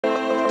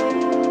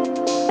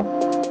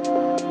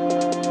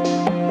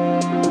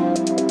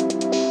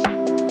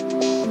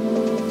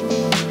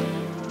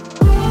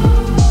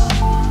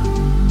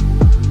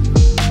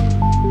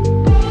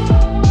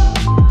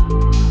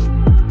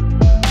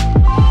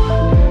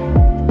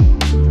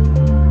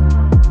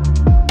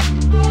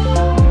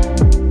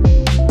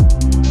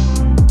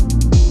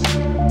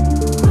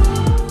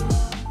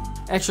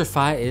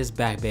Xtrfy is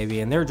back, baby,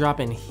 and they're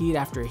dropping heat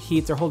after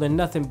heat. They're holding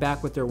nothing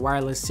back with their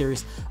wireless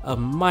series of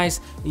mice.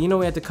 You know,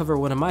 we had to cover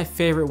one of my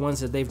favorite ones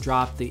that they've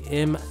dropped, the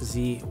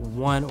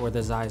MZ-1 or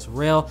the Zeiss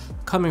Rail,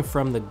 coming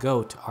from the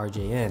GOAT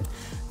RJN.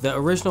 The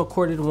original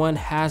corded one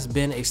has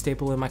been a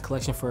staple in my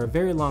collection for a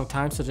very long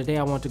time, so today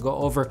I want to go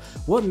over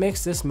what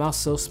makes this mouse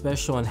so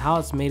special and how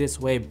it's made its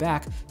way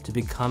back to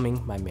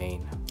becoming my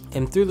main.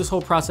 And through this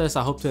whole process,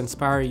 I hope to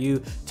inspire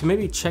you to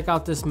maybe check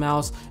out this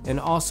mouse and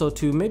also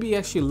to maybe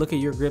actually look at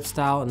your grip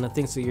style and the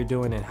things that you're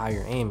doing and how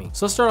you're aiming.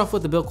 So let's start off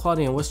with the build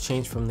quality and what's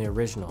changed from the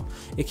original.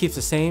 It keeps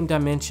the same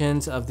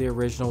dimensions of the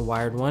original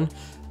wired one,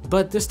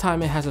 but this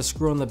time it has a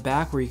screw on the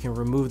back where you can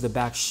remove the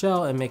back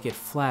shell and make it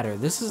flatter.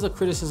 This is a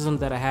criticism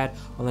that I had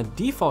on the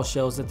default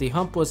shells, that the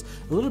hump was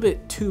a little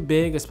bit too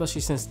big,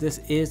 especially since this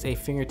is a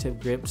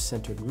fingertip grip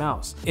centered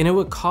mouse. And it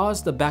would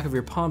cause the back of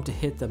your palm to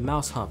hit the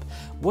mouse hump.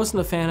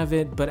 Wasn't a fan of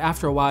it, but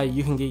after a while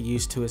you can get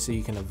used to it so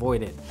you can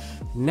avoid it.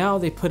 Now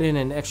they put in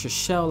an extra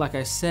shell, like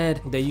I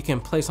said, that you can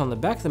place on the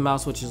back of the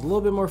mouse, which is a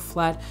little bit more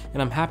flat,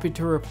 and I'm happy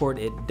to report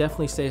it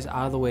definitely stays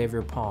out of the way of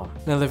your palm.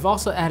 Now they've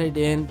also added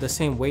in the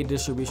same weight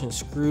distribution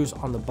screws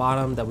on the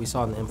bottom that we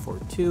saw in the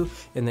M42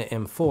 and the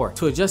M4.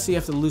 To adjust, you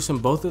have to loosen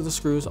both of the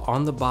screws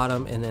on the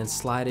bottom and then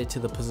slide it to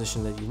the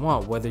position that you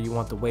want, whether you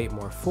want the weight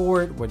more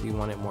forward, whether you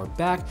want it more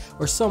back,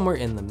 or somewhere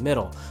in the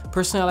middle.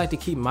 Personally, I like to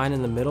keep mine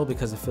in the middle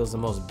because it feels the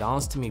most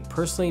balanced to me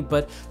personally,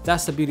 but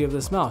that's the beauty of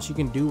this mouse. You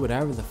can do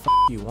whatever the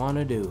you want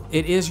to do.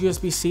 It is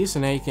USB-C, so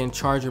now you can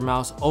charge your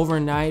mouse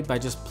overnight by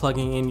just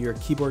plugging in your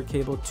keyboard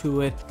cable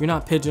to it. You're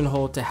not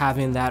pigeonholed to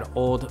having that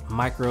old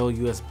micro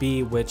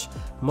USB, which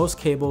most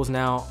cables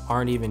now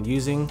aren't even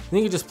using. Then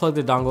you can just plug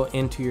the dongle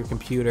into your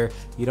computer.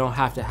 You don't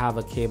have to have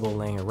a cable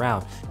laying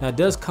around. Now it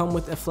does come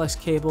with a flex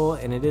cable,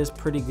 and it is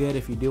pretty good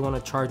if you do want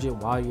to charge it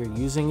while you're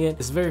using it.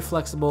 It's very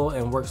flexible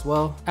and works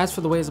well. As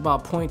for the weight, it's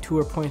about 0.2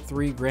 or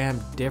 0.3 gram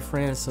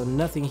difference, so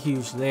nothing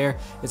huge there.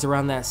 It's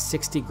around that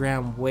 60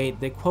 gram weight.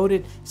 They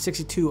quoted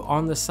 62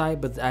 on the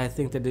site, but I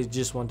think that they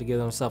just want to give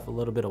themselves a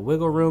little bit of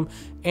wiggle room,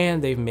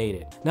 and they've made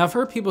it. Now I've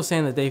heard people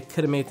saying that they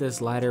could have made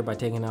this lighter by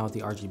taking out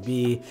the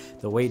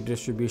RGB, the weight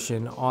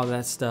distribution, all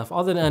that stuff,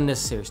 all the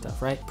unnecessary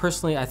stuff, right?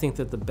 Personally, I think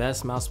that the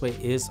best mouse weight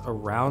is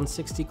around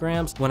 60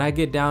 grams. When I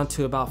get down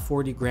to about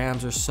 40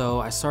 grams or so,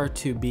 I start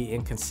to be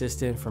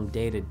inconsistent from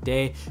day to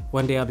day.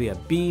 One day I'll be a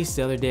beast,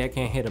 the other day I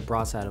can't hit a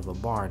broadside of a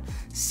barn.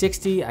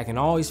 60, I can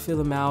always feel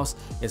the mouse.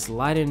 It's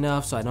light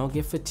enough so I don't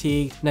get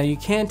fatigued. Now you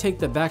can take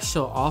the back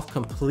shell off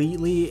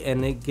completely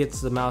and it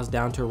gets the mouse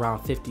down to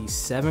around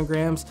 57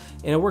 grams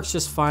and it works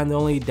just fine. The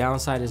only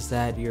downside is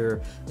that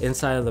your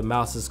inside of the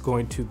mouse is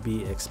going to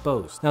be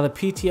exposed. Now the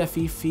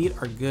PTFE feet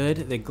are good.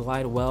 They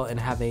glide well and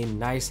have a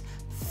nice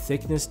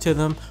thickness to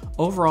them.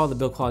 Overall, the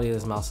build quality of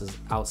this mouse is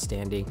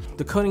outstanding.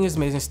 The coating is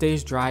amazing,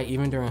 stays dry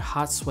even during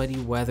hot, sweaty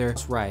weather.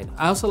 That's right.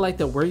 I also like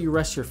that where you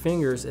rest your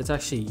fingers, it's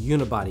actually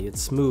unibody.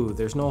 It's smooth.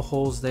 There's no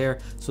holes there,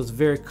 so it's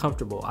very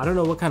comfortable. I don't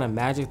know what kind of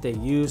magic they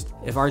used,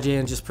 if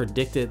RJN just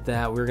predicted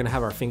that we were gonna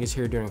have our fingers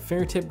here during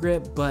fingertip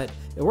grip, but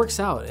it works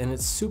out and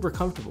it's super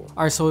comfortable.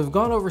 All right, so we've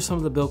gone over some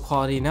of the build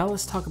quality. Now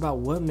let's talk about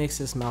what makes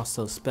this mouse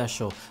so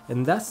special,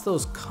 and that's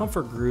those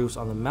comfort grooves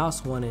on the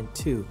mouse 1 and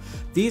 2.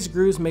 These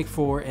grooves make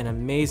for an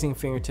amazing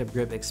fingertip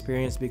grip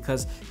experience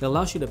because it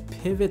allows you to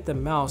pivot the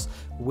mouse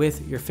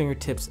with your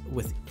fingertips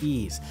with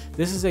ease.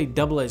 This is a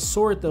double-edged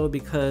sword though,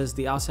 because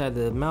the outside of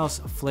the mouse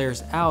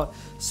flares out,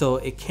 so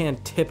it can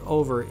tip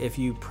over if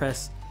you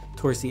press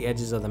towards the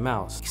edges of the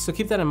mouse. So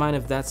keep that in mind.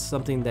 If that's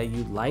something that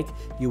you like,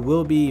 you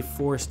will be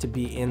forced to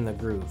be in the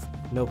groove.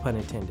 No pun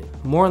intended.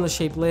 More on the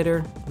shape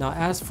later. Now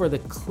as for the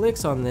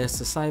clicks on this,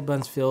 the side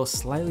buttons feel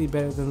slightly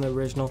better than the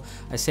original.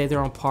 I say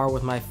they're on par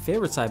with my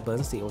favorite side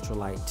buttons, the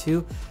Ultralight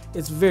 2.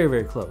 It's very,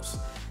 very close.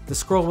 The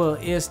scroll wheel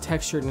is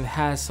textured and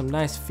has some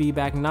nice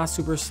feedback, not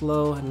super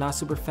slow, not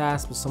super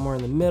fast, but somewhere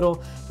in the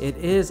middle. It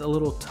is a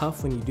little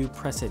tough when you do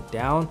press it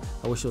down.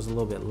 I wish it was a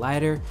little bit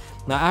lighter.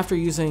 Now after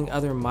using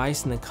other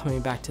mice and then coming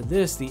back to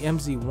this, the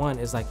MZ-1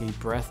 is like a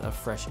breath of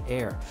fresh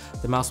air.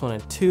 The mouse 1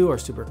 and 2 are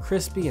super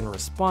crispy and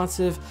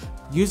responsive.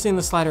 Using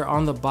the slider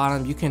on the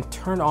bottom, you can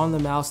turn on the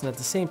mouse and at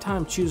the same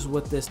time choose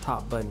what this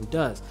top button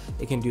does.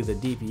 It can do the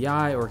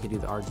DPI, or it can do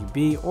the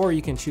RGB, or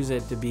you can choose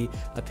it to be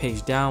a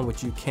page down,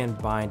 which you can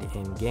bind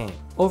in game.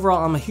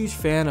 Overall, I'm a huge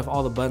fan of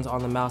all the buttons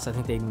on the mouse. I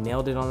think they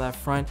nailed it on that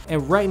front.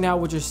 And right now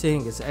what you're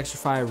seeing is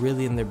Xtrfy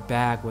really in their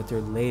bag with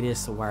their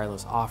latest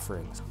wireless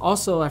offerings.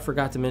 Also, I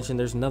forgot to mention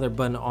there's another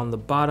button on the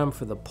bottom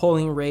for the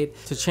polling rate.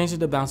 To change it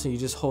to bouncing, you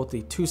just hold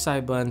the 2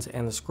 side buttons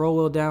and the scroll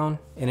wheel down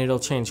and it'll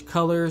change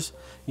colors.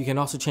 You can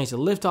also change the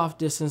lift off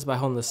distance by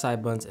holding the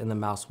side buttons in the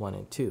mouse 1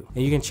 and 2.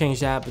 And you can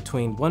change that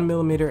between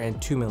 1mm and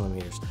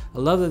 2mm. I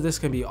love that this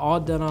can be all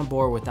done on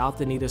board without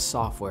the need of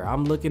software.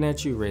 I'm looking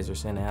at you, Razer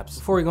Synapse.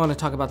 Before we go on to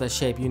talk about that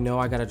shape, you know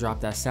I gotta drop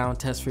that sound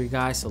test for you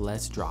guys, so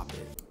let's drop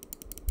it.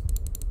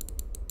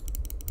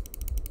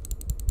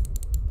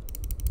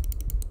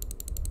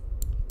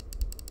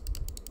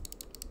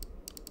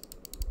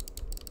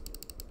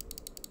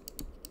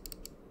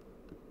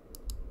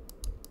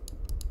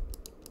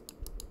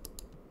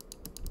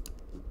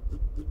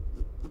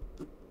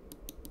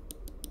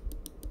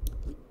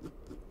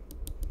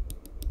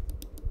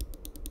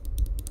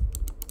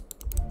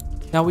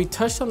 Now we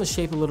touched on the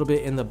shape a little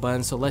bit in the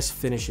button, so let's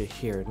finish it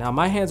here. Now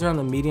my hands are on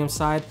the medium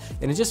side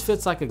and it just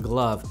fits like a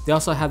glove. They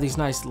also have these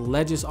nice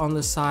ledges on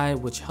the side,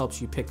 which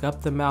helps you pick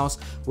up the mouse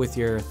with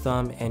your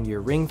thumb and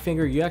your ring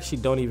finger. You actually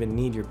don't even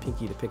need your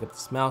pinky to pick up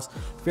this mouse.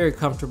 Very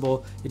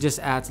comfortable. It just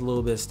adds a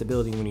little bit of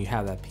stability when you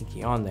have that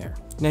pinky on there.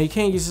 Now you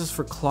can't use this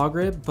for claw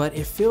grip, but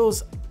it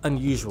feels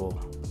unusual,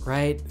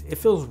 right? It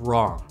feels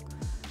wrong.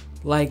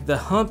 Like the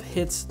hump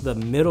hits the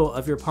middle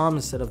of your palm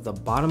instead of the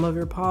bottom of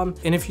your palm.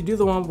 And if you do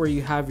the one where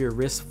you have your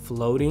wrist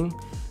floating,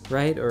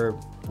 right? Or,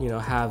 you know,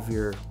 have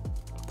your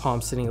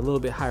palm sitting a little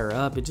bit higher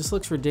up, it just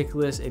looks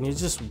ridiculous and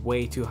it's just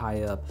way too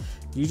high up.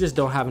 You just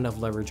don't have enough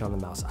leverage on the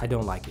mouse. I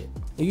don't like it.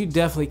 You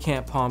definitely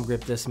can't palm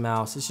grip this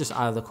mouse. It's just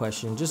out of the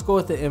question. Just go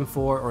with the M4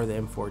 or the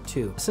M4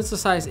 II. Since the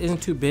size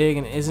isn't too big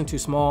and isn't too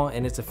small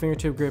and it's a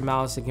fingertip grip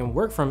mouse, it can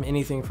work from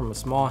anything from a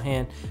small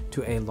hand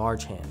to a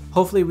large hand.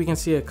 Hopefully we can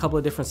see a couple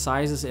of different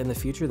sizes in the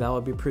future. That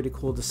would be pretty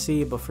cool to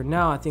see, but for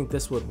now I think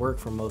this would work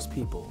for most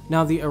people.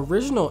 Now the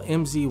original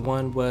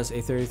MZ-1 was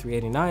a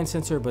 3389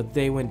 sensor, but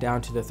they went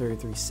down to the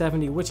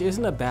 3370, which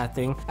isn't a bad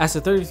thing, as the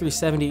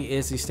 3370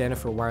 is the standard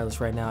for wireless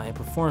right now and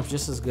performs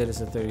just as good as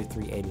the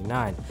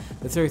 3389.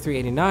 The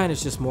 3389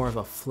 is just more of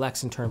a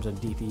flex in terms of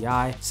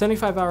DPI.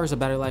 75 hours of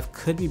battery life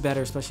could be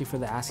better, especially for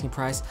the asking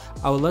price.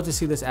 I would love to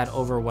see this at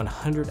over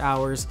 100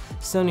 hours.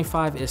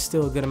 75 is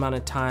still a good amount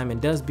of time and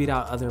does beat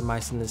out other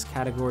mice in this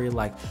category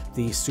like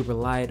the Super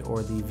Light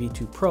or the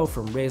V2 Pro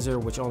from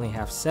Razer, which only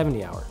have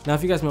 70 hours. Now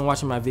if you guys have been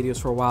watching my videos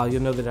for a while,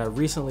 you'll know that I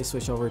recently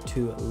switched over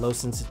to low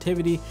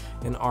sensitivity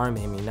and arm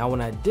aiming. Now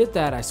when I did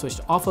that, I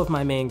switched off of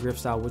my main grip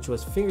style, which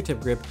was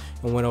fingertip grip,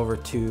 and went over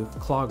to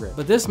claw grip.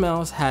 But this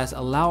mouse has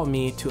allowed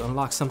me to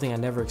unlock something I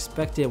never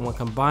expected when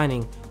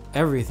combining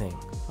everything.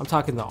 I'm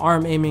talking the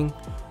arm aiming,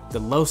 the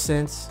low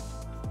sense,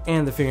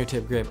 and the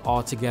fingertip grip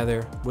all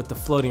together with the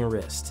floating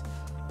wrist.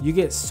 You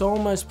get so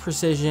much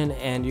precision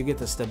and you get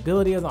the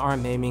stability of the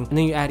arm aiming, and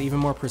then you add even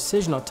more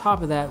precision on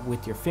top of that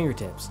with your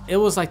fingertips. It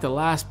was like the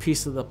last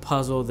piece of the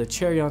puzzle, the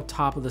cherry on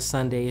top of the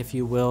sundae, if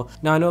you will.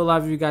 Now I know a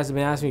lot of you guys have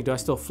been asking me, do I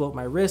still float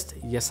my wrist?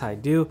 Yes, I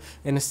do.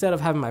 And instead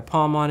of having my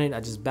palm on it, I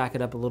just back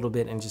it up a little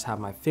bit and just have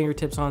my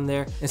fingertips on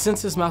there. And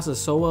since this mouse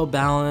is so well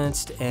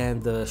balanced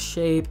and the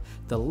shape,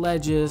 the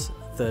ledges,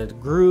 the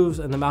grooves,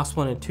 and the mouse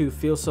 1 and 2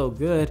 feel so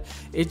good,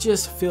 it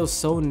just feels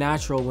so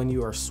natural when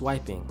you are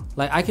swiping.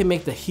 Like I can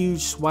make the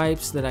huge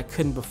swipes that I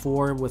couldn't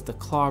before with the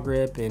claw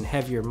grip and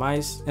heavier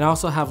mice, and I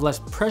also have less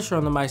pressure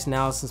on the mice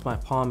now since my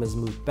palm is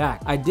moved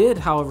back. I did,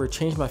 however,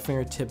 change my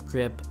fingertip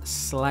grip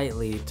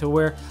slightly to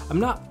where I'm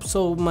not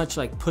so much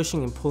like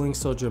pushing and pulling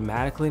so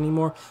dramatically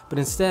anymore, but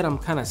instead I'm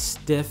kind of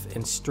stiff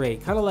and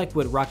straight, kind of like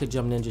what Rocket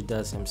Jump Ninja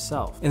does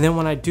himself. And then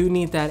when I do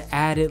need that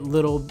added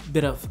little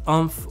bit of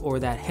oomph or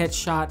that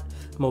headshot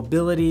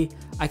mobility,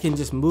 I can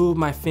just move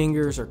my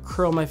fingers or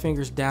curl my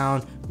fingers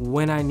down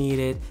when I need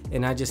it,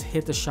 and I just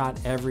hit the shot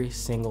every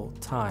single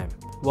time.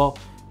 Well,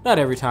 not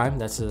every time,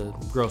 that's a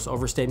gross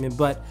overstatement,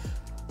 but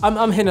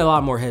I'm hitting a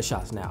lot more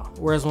headshots now.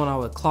 Whereas when I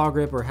would claw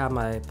grip or have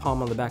my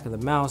palm on the back of the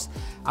mouse,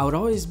 I would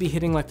always be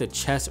hitting like the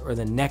chest or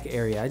the neck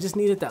area. I just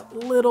needed that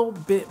little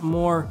bit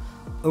more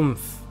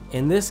oomph,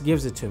 and this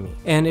gives it to me.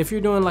 And if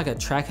you're doing like a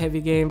track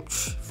heavy game,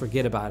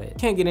 forget about it.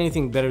 Can't get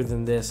anything better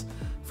than this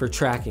for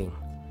tracking,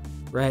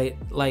 right?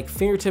 Like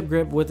fingertip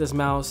grip with this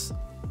mouse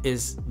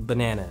is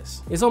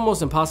bananas. It's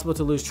almost impossible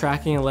to lose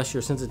tracking unless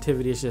your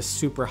sensitivity is just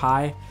super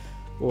high,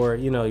 or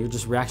you know, your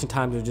just reaction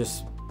times are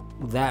just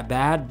that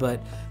bad,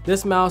 but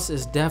this mouse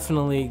is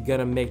definitely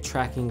gonna make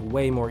tracking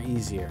way more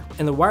easier.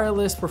 And the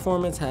wireless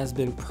performance has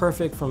been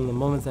perfect from the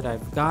moment that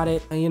I've got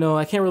it. And, you know,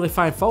 I can't really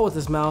find fault with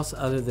this mouse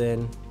other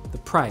than the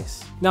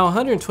price. Now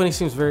 120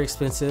 seems very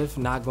expensive,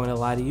 not going to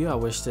lie to you. I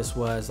wish this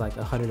was like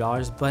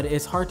 $100, but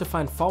it's hard to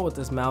find fault with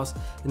this mouse,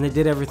 and they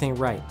did everything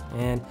right.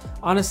 And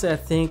honestly, I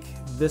think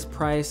this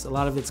price, a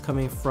lot of it's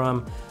coming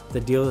from the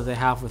deal that they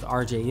have with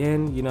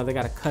RJN. You know, they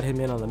got to cut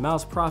him in on the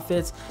mouse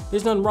profits.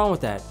 There's nothing wrong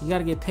with that. You got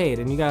to get paid,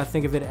 and you got to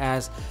think of it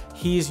as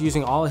he's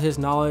using all of his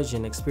knowledge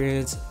and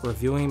experience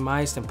reviewing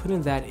mice and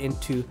putting that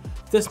into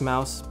this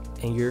mouse,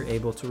 and you're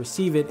able to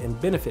receive it and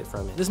benefit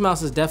from it. This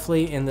mouse is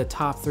definitely in the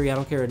top 3. I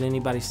don't care what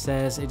anybody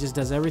says. It just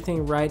does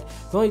everything right.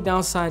 The only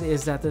downside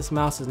is that this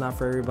mouse is not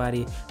for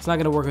everybody. It's not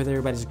gonna work with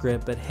everybody's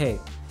grip, but hey,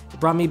 it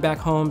brought me back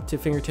home to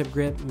fingertip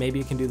grip.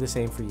 Maybe it can do the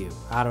same for you.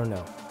 I don't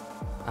know.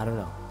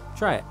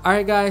 Try it. All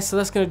right, guys, so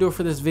that's gonna do it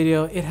for this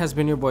video. It has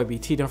been your boy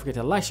BT. Don't forget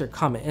to like, share,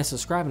 comment, and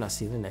subscribe, and I'll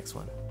see you in the next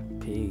one.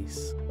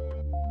 Peace.